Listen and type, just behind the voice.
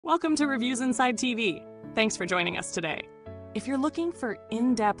Welcome to Reviews Inside TV. Thanks for joining us today. If you're looking for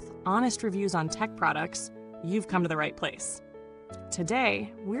in-depth, honest reviews on tech products, you've come to the right place.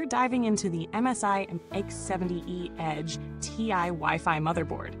 Today, we're diving into the MSI X870E Edge TI Wi-Fi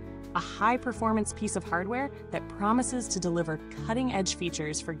motherboard, a high-performance piece of hardware that promises to deliver cutting-edge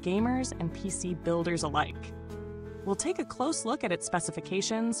features for gamers and PC builders alike. We'll take a close look at its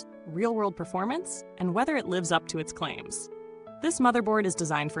specifications, real-world performance, and whether it lives up to its claims. This motherboard is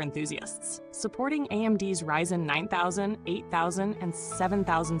designed for enthusiasts, supporting AMD's Ryzen 9000, 8000, and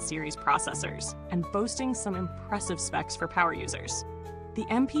 7000 series processors, and boasting some impressive specs for power users. The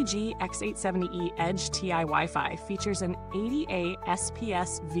MPG X870E Edge TI Wi-Fi features an 80A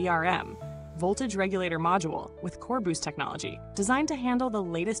SPS VRM, voltage regulator module with Core Boost technology, designed to handle the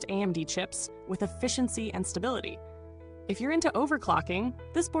latest AMD chips with efficiency and stability. If you're into overclocking,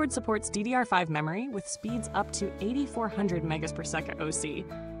 this board supports DDR5 memory with speeds up to 8400 megas per second OC,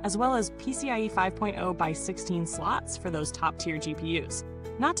 as well as PCIe 5.0 by 16 slots for those top-tier GPUs.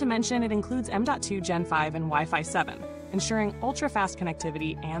 Not to mention, it includes M.2 Gen 5 and Wi-Fi 7, ensuring ultra-fast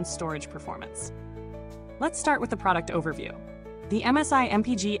connectivity and storage performance. Let's start with the product overview. The MSI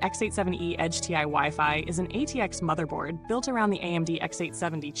MPG X870E Edge TI Wi-Fi is an ATX motherboard built around the AMD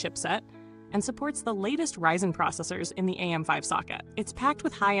X870 chipset and supports the latest Ryzen processors in the AM5 socket. It's packed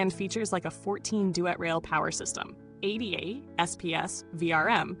with high-end features like a 14 duet-rail power system, 80A SPS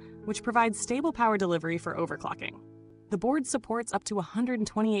VRM, which provides stable power delivery for overclocking. The board supports up to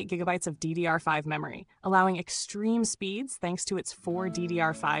 128 gigabytes of DDR5 memory, allowing extreme speeds thanks to its 4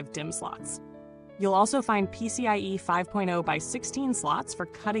 DDR5 DIMM slots. You'll also find PCIe 5.0 by 16 slots for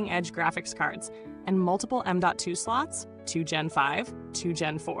cutting-edge graphics cards, and multiple M.2 slots, 2 Gen 5, 2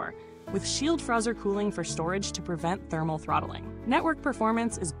 Gen 4, with shield fuzzer cooling for storage to prevent thermal throttling. Network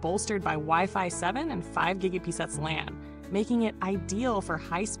performance is bolstered by Wi-Fi 7 and 5 gigabits LAN, making it ideal for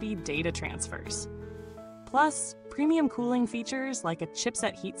high-speed data transfers. Plus, premium cooling features like a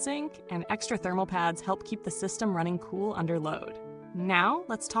chipset heatsink and extra thermal pads help keep the system running cool under load. Now,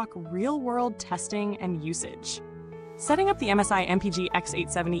 let's talk real-world testing and usage. Setting up the MSI MPG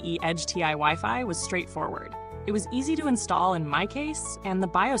X870E Edge TI Wi-Fi was straightforward. It was easy to install in my case, and the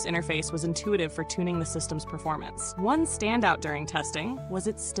BIOS interface was intuitive for tuning the system's performance. One standout during testing was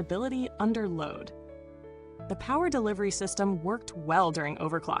its stability under load. The power delivery system worked well during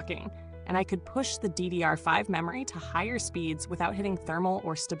overclocking, and I could push the DDR5 memory to higher speeds without hitting thermal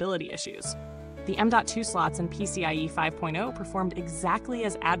or stability issues. The M.2 slots and PCIe 5.0 performed exactly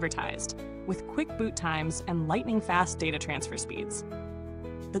as advertised, with quick boot times and lightning-fast data transfer speeds.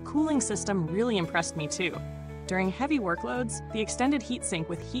 The cooling system really impressed me too. During heavy workloads, the extended heatsink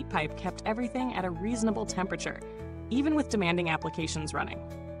with heat pipe kept everything at a reasonable temperature, even with demanding applications running.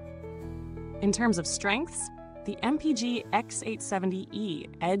 In terms of strengths, the MPG X870E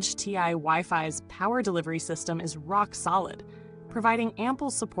Edge TI Wi-Fi's power delivery system is rock solid, providing ample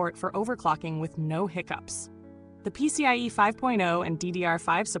support for overclocking with no hiccups. The PCIe 5.0 and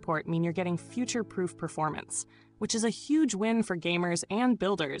DDR5 support mean you're getting future-proof performance, which is a huge win for gamers and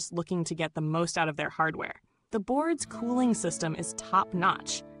builders looking to get the most out of their hardware. The board's cooling system is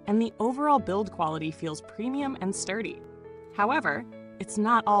top-notch, and the overall build quality feels premium and sturdy. However, it's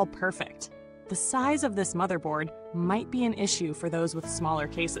not all perfect. The size of this motherboard might be an issue for those with smaller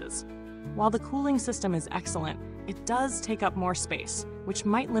cases. While the cooling system is excellent, it does take up more space, which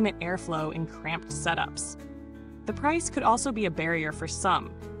might limit airflow in cramped setups. The price could also be a barrier for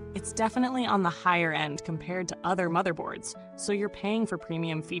some. It's definitely on the higher end compared to other motherboards, so you're paying for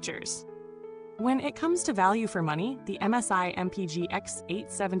premium features. When it comes to value for money, the MSI MPG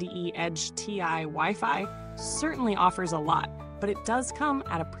X870E Edge TI Wi-Fi certainly offers a lot, but it does come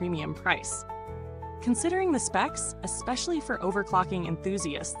at a premium price. Considering the specs, especially for overclocking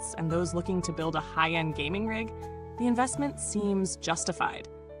enthusiasts and those looking to build a high-end gaming rig, the investment seems justified.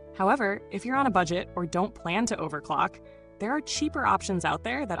 However, if you're on a budget or don't plan to overclock, there are cheaper options out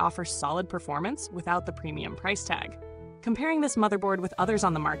there that offer solid performance without the premium price tag. Comparing this motherboard with others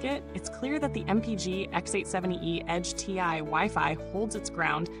on the market, it's clear that the MPG X870E Edge TI Wi-Fi holds its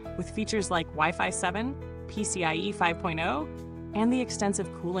ground with features like Wi-Fi 7, PCIe 5.0, and the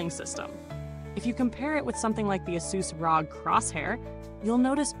extensive cooling system. If you compare it with something like the Asus ROG Crosshair, you'll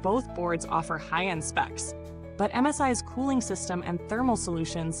notice both boards offer high-end specs, but MSI's cooling system and thermal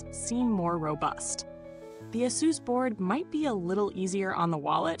solutions seem more robust. The Asus board might be a little easier on the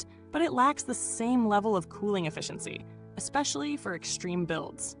wallet, but it lacks the same level of cooling efficiency, especially for extreme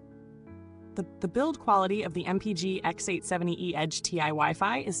builds. The build quality of the MPG X870E Edge TI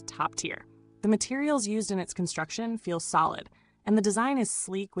Wi-Fi is top tier. The materials used in its construction feel solid, and the design is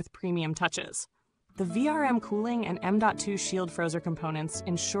sleek with premium touches. The VRM cooling and M.2 shield frozer components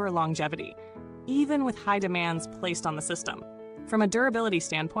ensure longevity, even with high demands placed on the system. From a durability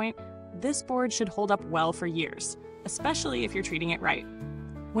standpoint, this board should hold up well for years, especially if you're treating it right.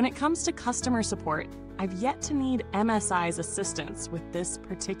 When it comes to customer support, I've yet to need MSI's assistance with this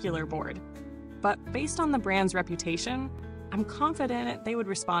particular board. But based on the brand's reputation, I'm confident they would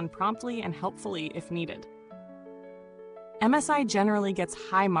respond promptly and helpfully if needed. MSI generally gets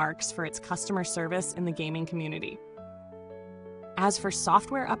high marks for its customer service in the gaming community. As for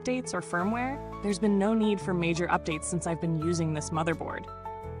software updates or firmware, there's been no need for major updates since I've been using this motherboard.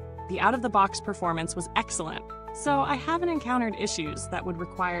 The out-of-the-box performance was excellent, so I haven't encountered issues that would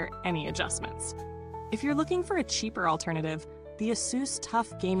require any adjustments. If you're looking for a cheaper alternative, the Asus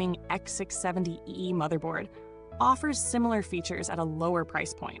TUF Gaming X670E motherboard offers similar features at a lower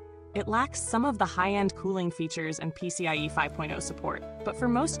price point. It lacks some of the high-end cooling features and PCIe 5.0 support, but for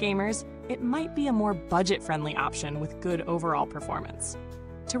most gamers, it might be a more budget-friendly option with good overall performance.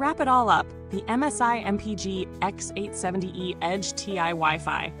 To wrap it all up, the MSI MPG X870E Edge TI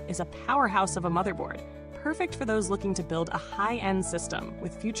Wi-Fi is a powerhouse of a motherboard, perfect for those looking to build a high-end system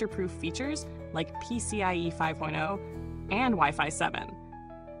with future-proof features like PCIe 5.0 and Wi-Fi 7.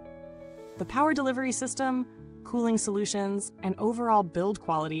 The power delivery system, cooling solutions, and overall build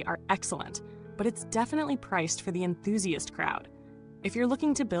quality are excellent, but it's definitely priced for the enthusiast crowd. If you're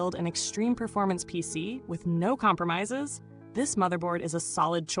looking to build an extreme performance PC with no compromises, this motherboard is a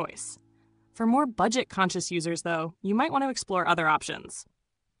solid choice. For more budget-conscious users, though, you might want to explore other options.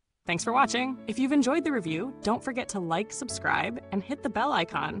 Thanks for watching. If you've enjoyed the review, don't forget to like, subscribe, and hit the bell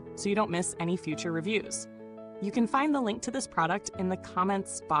icon so you don't miss any future reviews. You can find the link to this product in the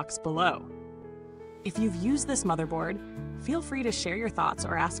comments box below. If you've used this motherboard, feel free to share your thoughts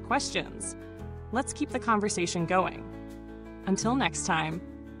or ask questions. Let's keep the conversation going. Until next time,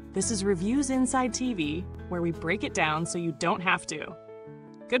 this is Reviews Inside TV, where we break it down so you don't have to.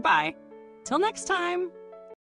 Goodbye. Till next time.